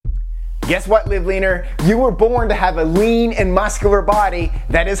Guess what, Live Leaner? You were born to have a lean and muscular body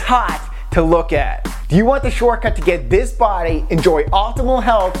that is hot to look at. Do you want the shortcut to get this body, enjoy optimal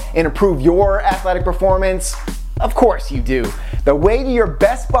health, and improve your athletic performance? Of course you do. The way to your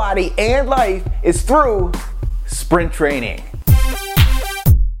best body and life is through sprint training.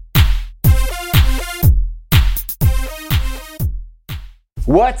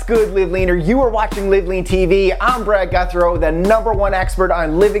 What's good, Live Leaner? You are watching Live Lean TV. I'm Brad Gouthro, the #1 expert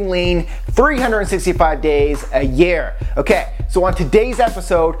on living lean 365 days a year. Okay, so on today's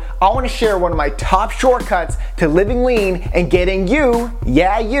episode, I want to share one of my top shortcuts to living lean and getting you,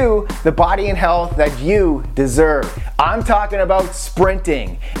 the body and health that you deserve. I'm talking about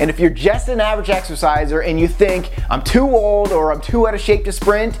sprinting. And if you're just an average exerciser and you think I'm too old or I'm too out of shape to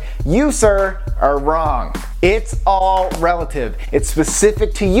sprint, you, sir, are wrong. It's all relative. It's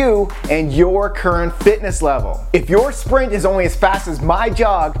specific to you and your current fitness level. If your sprint is only as fast as my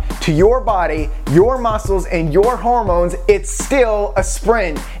jog to your body, your muscles, and your hormones, it's still a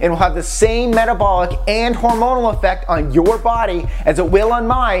sprint and will have the same metabolic and hormonal effect on your body as it will on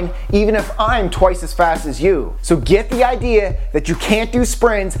mine, even if I'm twice as fast as you. So get the idea that you can't do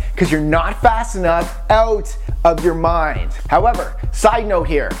sprints because you're not fast enough out of your mind. However, side note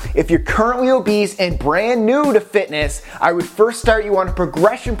here, if you're currently obese and brand new to fitness, I would first start you on a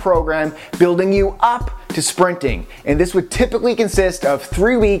progression program building you up to sprinting. And this would typically consist of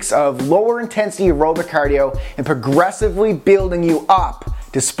 3 weeks of lower intensity aerobic cardio and progressively building you up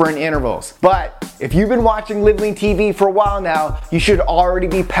to sprint intervals. But if you've been watching Live Lean TV for a while now, you should already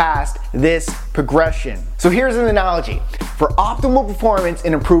be past this progression. So here's an analogy. For optimal performance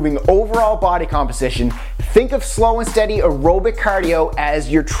in improving overall body composition, think of slow and steady aerobic cardio as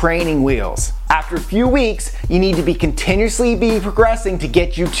your training wheels. After a few weeks, you need to continuously be progressing to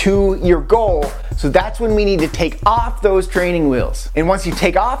get you to your goal. So that's when we need to take off those training wheels. And once you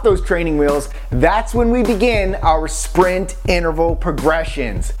take off those training wheels, that's when we begin our sprint interval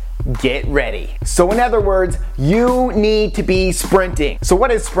progressions. Get ready. So in other words, you need to be sprinting. So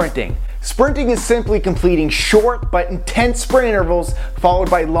what is sprinting? Sprinting is simply completing short but intense sprint intervals followed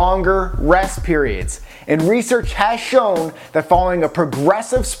by longer rest periods. And research has shown that following a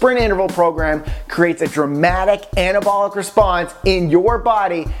progressive sprint interval program creates a dramatic anabolic response in your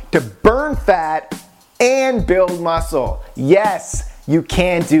body to burn fat and build muscle. Yes, you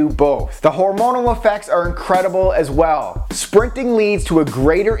can do both. The hormonal effects are incredible as well. Sprinting leads to a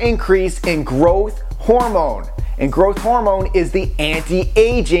greater increase in growth hormone. And growth hormone is the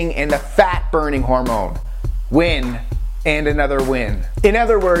anti-aging and the fat-burning hormone. Win and another win. In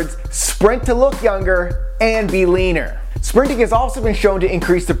other words, sprint to look younger and be leaner. Sprinting has also been shown to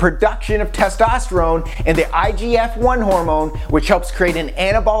increase the production of testosterone and the IGF-1 hormone, which helps create an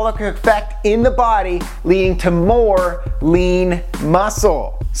anabolic effect in the body, leading to more lean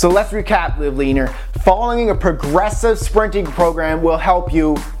muscle. So let's recap, Live Leaner. Following a progressive sprinting program will help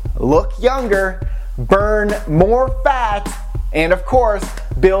you look younger, burn more fat, and of course,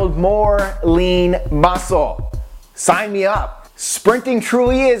 build more lean muscle. Sign me up. Sprinting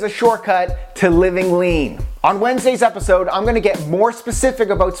truly is a shortcut to living lean. On Wednesday's episode, I'm going to get more specific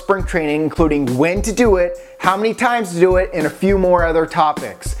about sprint training, including when to do it, how many times to do it, and a few more other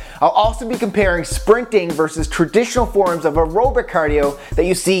topics. I'll also be comparing sprinting versus traditional forms of aerobic cardio that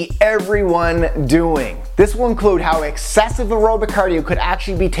you see everyone doing. This will include how excessive aerobic cardio could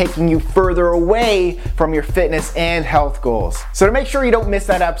actually be taking you further away from your fitness and health goals. So to make sure you don't miss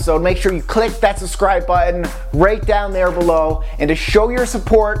that episode, make sure you click that subscribe button right down there below. And to show your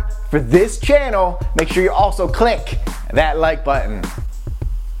support for this channel, make sure you also click that like button.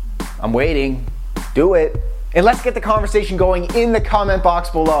 I'm waiting. Do it. And let's get the conversation going in the comment box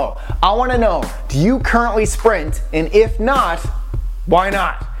below. I want to know, do you currently sprint? And if not, why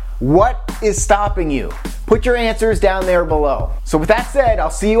not? What is stopping you? Put your answers down there below. So with that said, I'll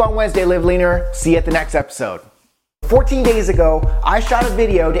see you on Wednesday, Live Leaner. See you at the next episode. 14 days ago, I shot a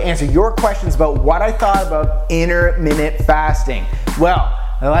video to answer your questions about what I thought about intermittent fasting. Well,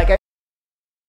 like I